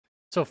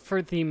So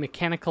for the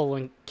mechanical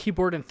and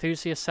keyboard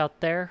enthusiasts out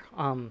there,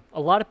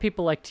 a lot of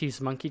people like to use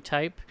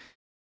Monkeytype.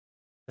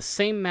 The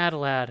same Mad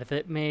Lad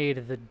that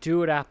made the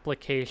Do It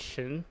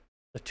application,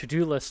 the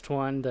to-do list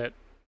one that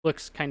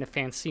looks kind of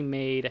fancy,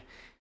 made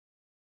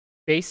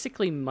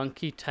basically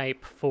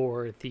Monkeytype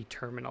for the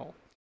terminal.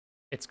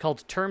 It's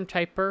called Term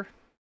Typer,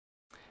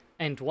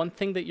 and one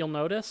thing that you'll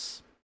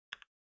notice,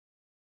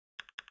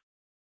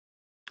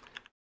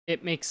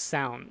 it makes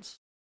sounds.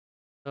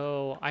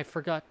 So I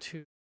forgot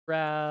to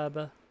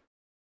grab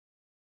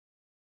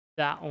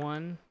that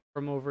one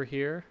from over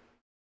here.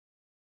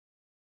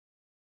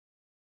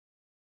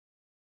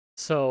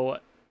 So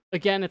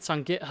again, it's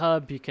on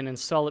GitHub. You can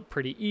install it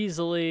pretty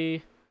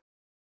easily,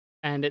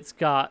 and it's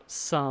got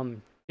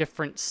some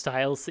different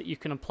styles that you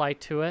can apply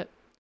to it,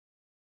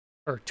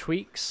 or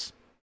tweaks.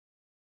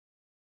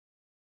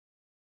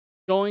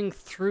 Going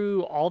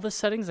through all the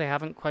settings I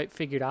haven't quite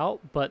figured out,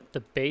 but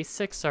the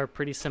basics are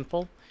pretty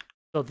simple.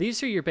 So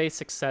these are your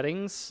basic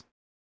settings.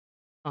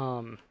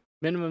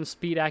 Minimum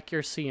speed,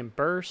 accuracy, and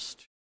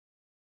burst.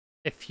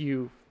 If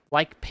you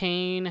like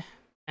pain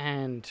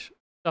and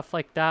stuff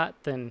like that,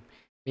 then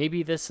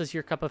maybe this is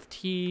your cup of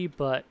tea,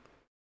 but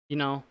you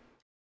know,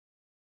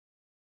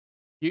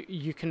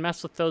 you can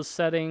mess with those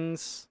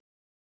settings.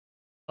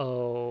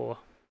 Oh.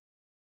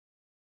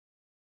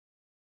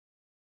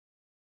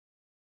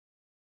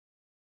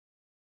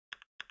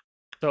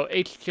 So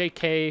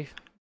HJK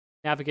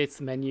navigates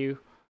the menu.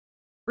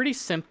 Pretty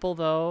simple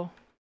though.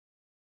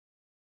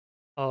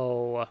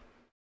 Oh.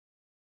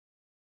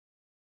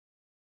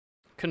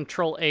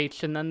 Control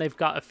H, and then they've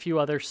got a few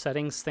other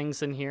settings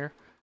things in here.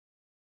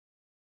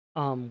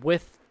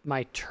 With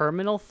my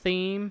terminal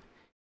theme,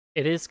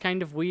 it is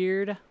kind of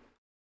weird.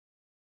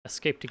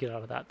 Escape to get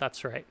out of that,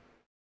 that's right.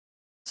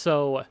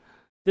 So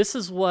this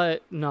is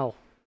what, no.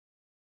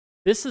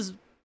 This is,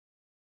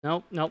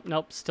 nope,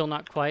 still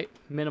not quite.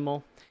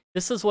 Minimal.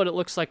 This is what it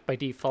looks like by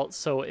default.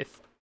 So if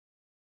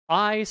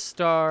I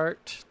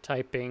start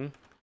typing,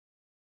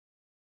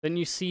 then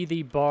you see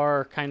the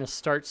bar kind of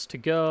starts to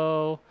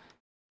go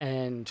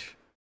and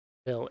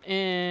fill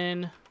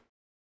in.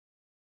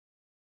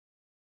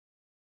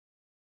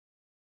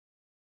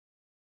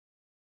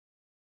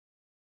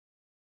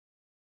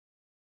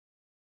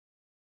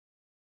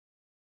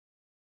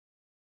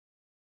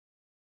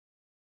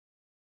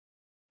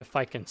 If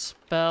I can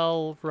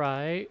spell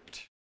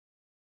right.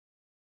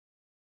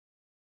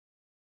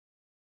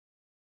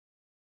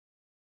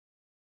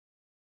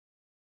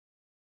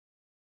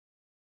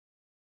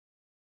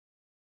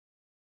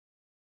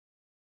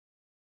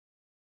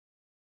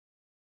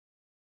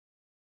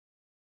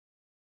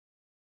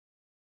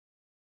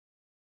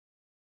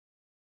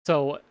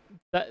 So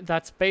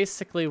that's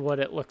basically what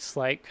it looks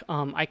like.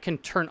 I can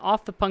turn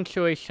off the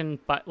punctuation,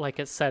 but like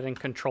it said in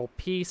Control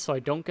P, so I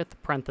don't get the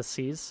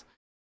parentheses.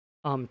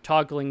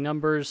 Toggling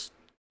numbers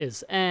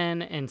is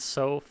N, and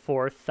so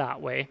forth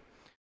that way.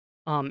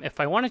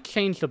 If I want to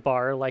change the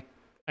bar, like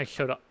I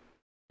showed up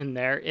in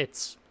there,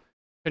 it's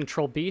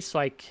Control B, so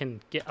I can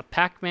get a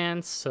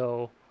Pac-Man,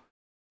 so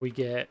we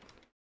get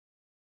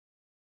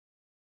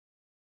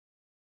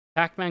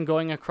Pac-Man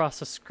going across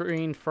the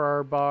screen for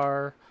our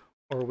bar,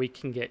 or we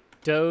can get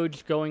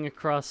Doge going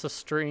across the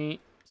screen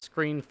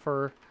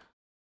for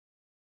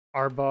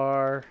our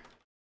bar.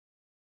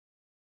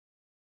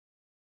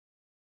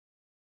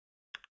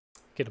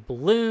 Get a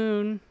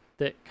balloon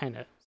that kind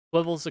of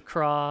swivels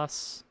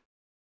across.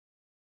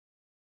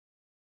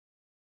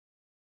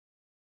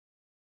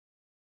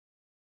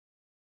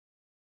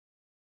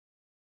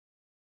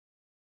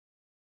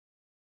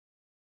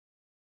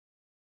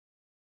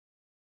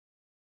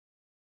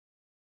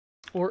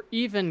 Or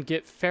even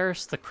get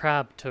Ferris the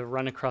Crab to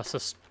run across the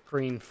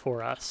screen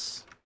for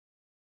us.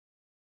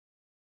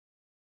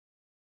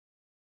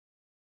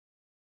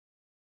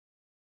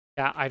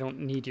 Yeah, I don't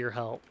need your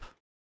help.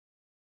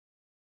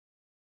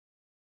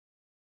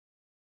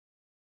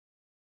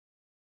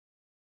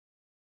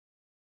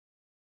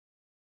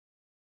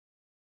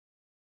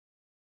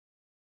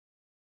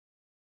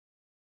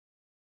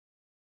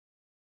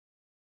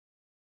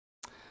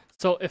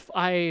 So if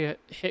I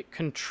hit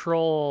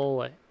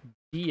Control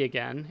D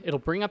again, it'll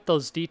bring up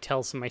those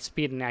details in my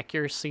speed and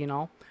accuracy and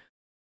all.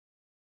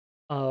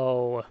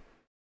 Oh,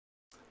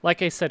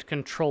 like I said,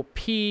 Control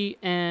P,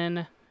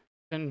 N,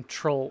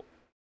 Control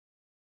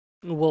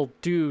will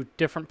do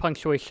different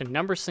punctuation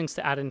numbers, things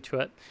to add into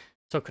it.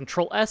 So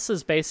Control S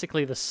is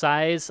basically the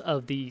size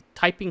of the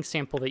typing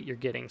sample that you're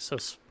getting. So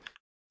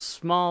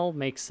small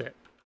makes it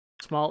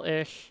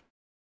small-ish.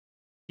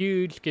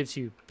 Huge gives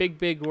you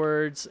big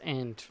words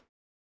and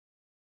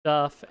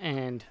stuff,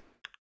 and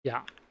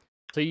yeah.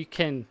 So you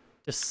can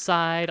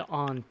decide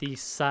on the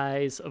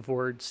size of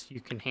words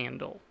you can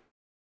handle.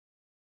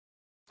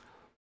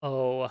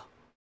 Oh,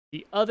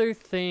 the other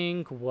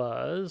thing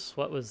was,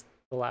 what was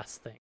the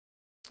last thing?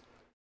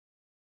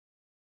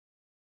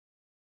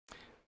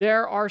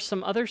 There are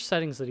some other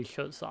settings that he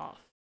shows off.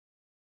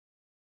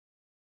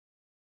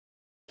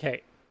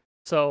 Okay,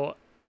 so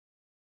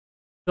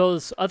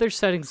those other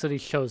settings that he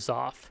shows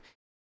off.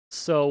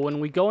 So when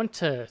we go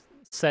into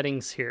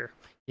settings here.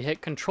 You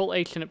hit Control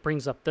H and it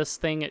brings up this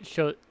thing. It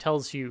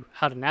tells you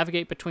how to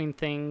navigate between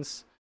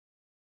things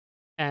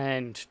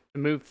and to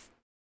move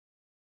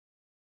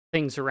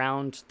things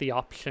around, the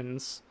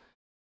options,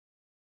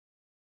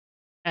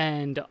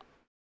 and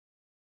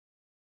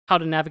how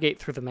to navigate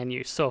through the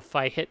menu. So if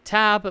I hit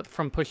tab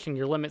from pushing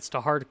your limits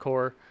to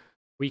hardcore,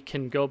 we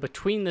can go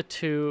between the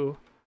two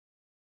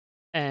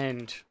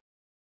and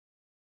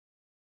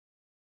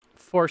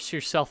force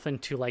yourself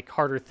into like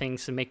harder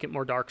things and make it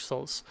more Dark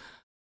Souls.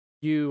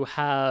 You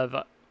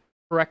have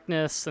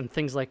correctness and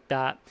things like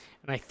that.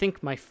 And I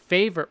think my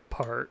favorite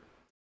part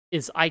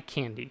is eye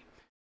candy.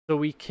 So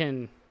we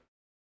can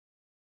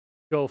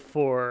go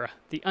for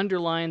the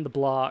underline, the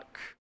block,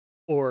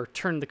 or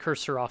turn the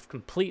cursor off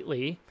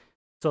completely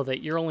so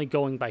that you're only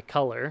going by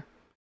color.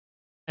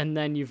 And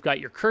then you've got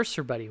your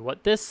cursor buddy.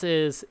 What this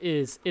is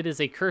it is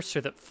a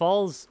cursor that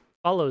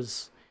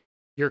follows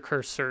your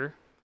cursor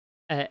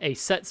at a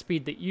set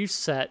speed that you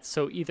set.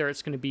 So either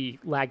it's going to be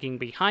lagging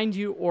behind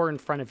you or in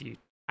front of you,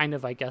 kind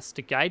of, I guess,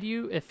 to guide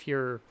you if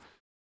you're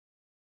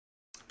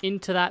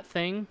into that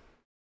thing.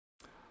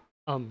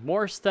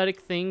 More aesthetic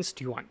things.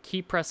 Do you want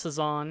key presses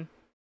on?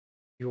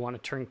 You want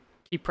to turn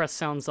key press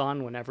sounds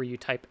on whenever you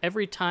type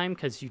every time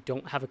because you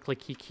don't have a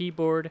clicky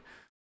keyboard.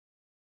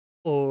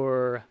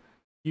 Or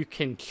you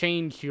can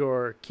change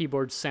your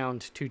keyboard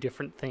sound to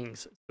different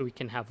things. So we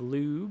can have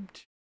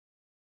lubed,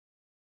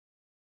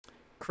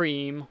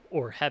 cream,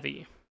 or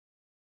heavy.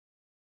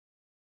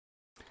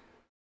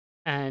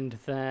 And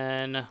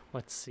then,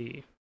 let's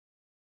see.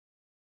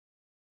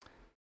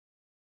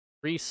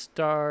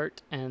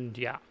 Restart, and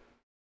yeah.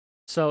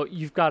 So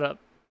you've got a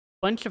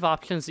bunch of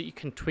options that you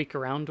can tweak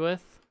around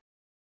with.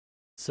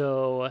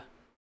 So I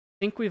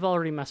think we've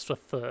already messed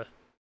with the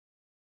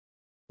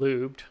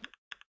lubed.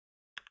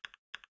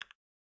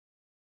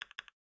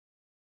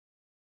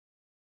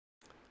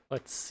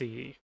 Let's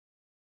see.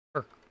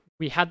 Or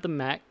we had the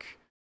mech.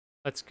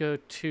 Let's go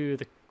to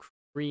the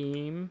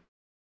cream.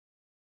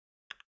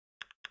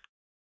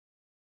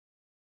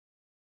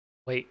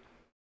 Wait.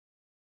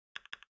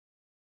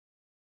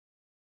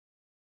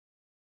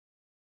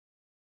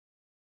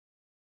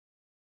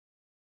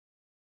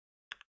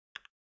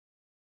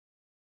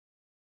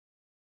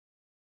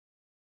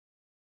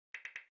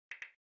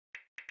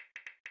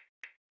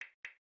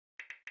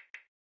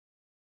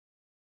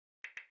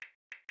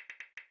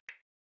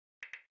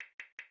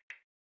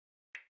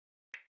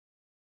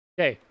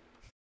 Okay.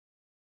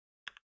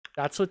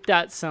 That's what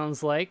that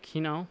sounds like,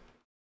 you know.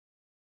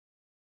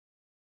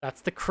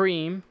 That's the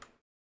cream.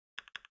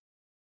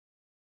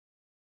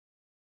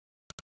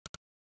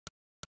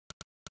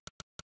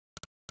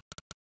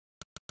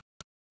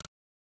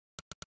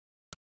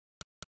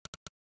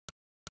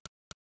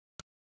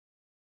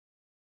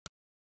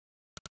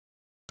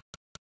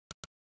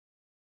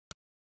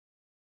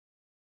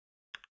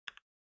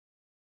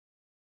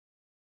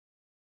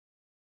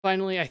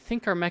 Finally, I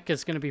think our mech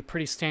is going to be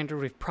pretty standard.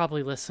 We've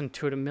probably listened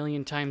to it a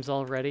million times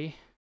already.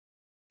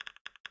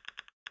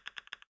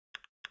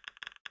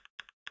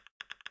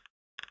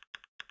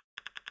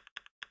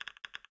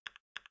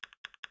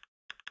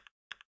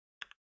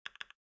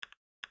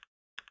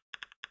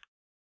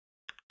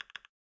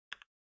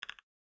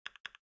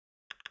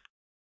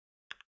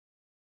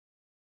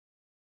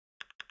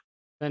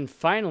 Then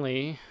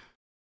finally,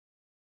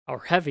 our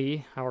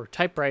heavy, our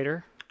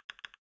typewriter.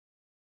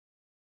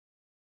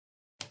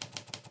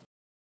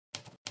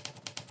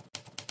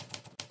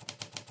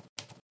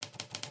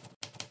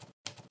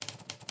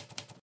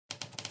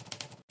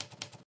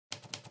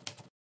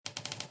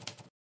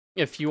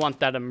 If you want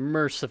that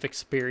immersive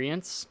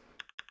experience,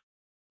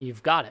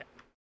 you've got it.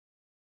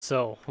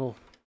 So we'll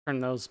turn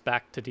those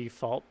back to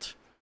default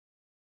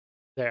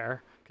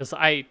there, because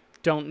I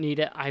don't need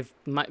it.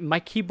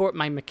 My keyboard,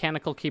 my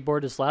mechanical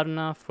keyboard is loud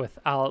enough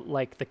without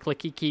like the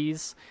clicky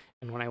keys.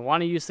 And when I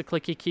want to use the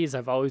clicky keys,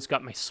 I've always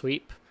got my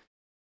sweep.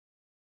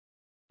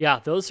 Yeah,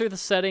 those are the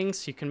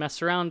settings you can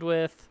mess around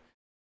with.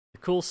 The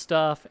cool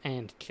stuff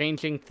and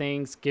changing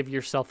things. Give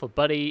yourself a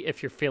buddy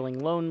if you're feeling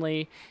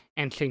lonely,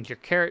 and change your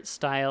carrot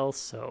style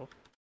so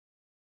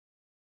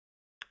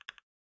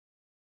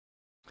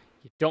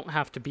you don't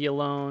have to be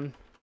alone.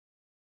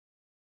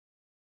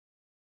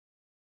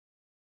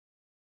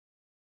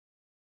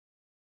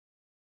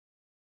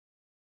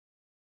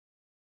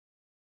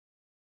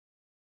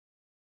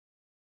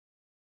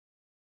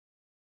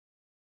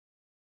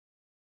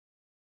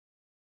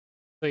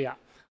 So yeah,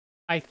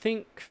 I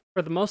think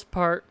for the most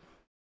part,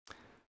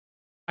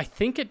 I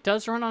think it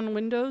does run on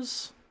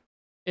Windows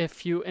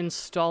if you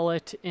install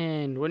it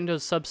in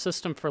Windows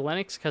Subsystem for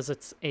Linux, because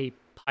it's a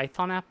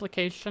Python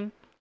application.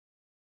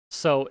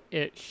 So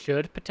it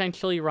should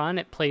potentially run.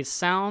 It plays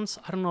sounds.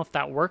 I don't know if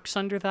that works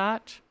under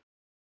that,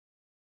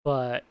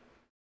 but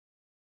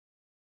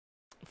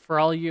for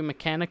all you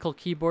mechanical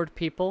keyboard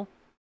people,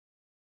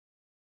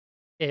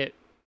 it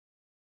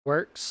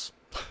works.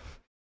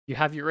 You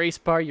have your race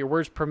bar, your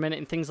words per minute,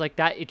 and things like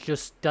that. It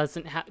just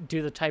doesn't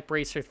do the type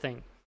racer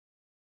thing.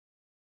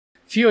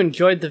 If you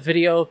enjoyed the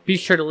video, be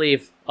sure to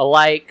leave a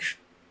like,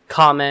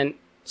 comment,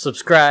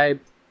 subscribe,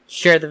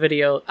 share the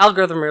video.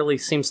 Algorithm really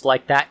seems to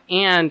like that,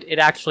 and it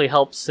actually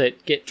helps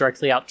it get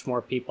directly out to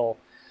more people.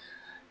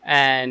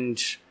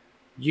 And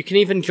you can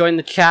even join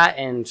the chat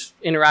and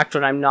interact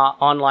when I'm not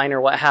online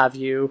or what have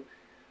you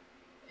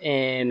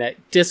in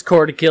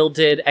Discord,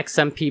 Guilded,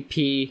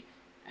 XMPP,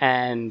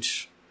 and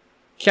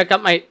check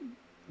out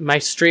my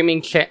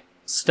streaming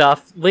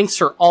stuff.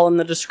 Links are all in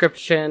the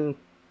description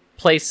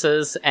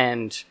places,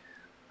 and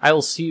I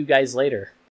will see you guys later.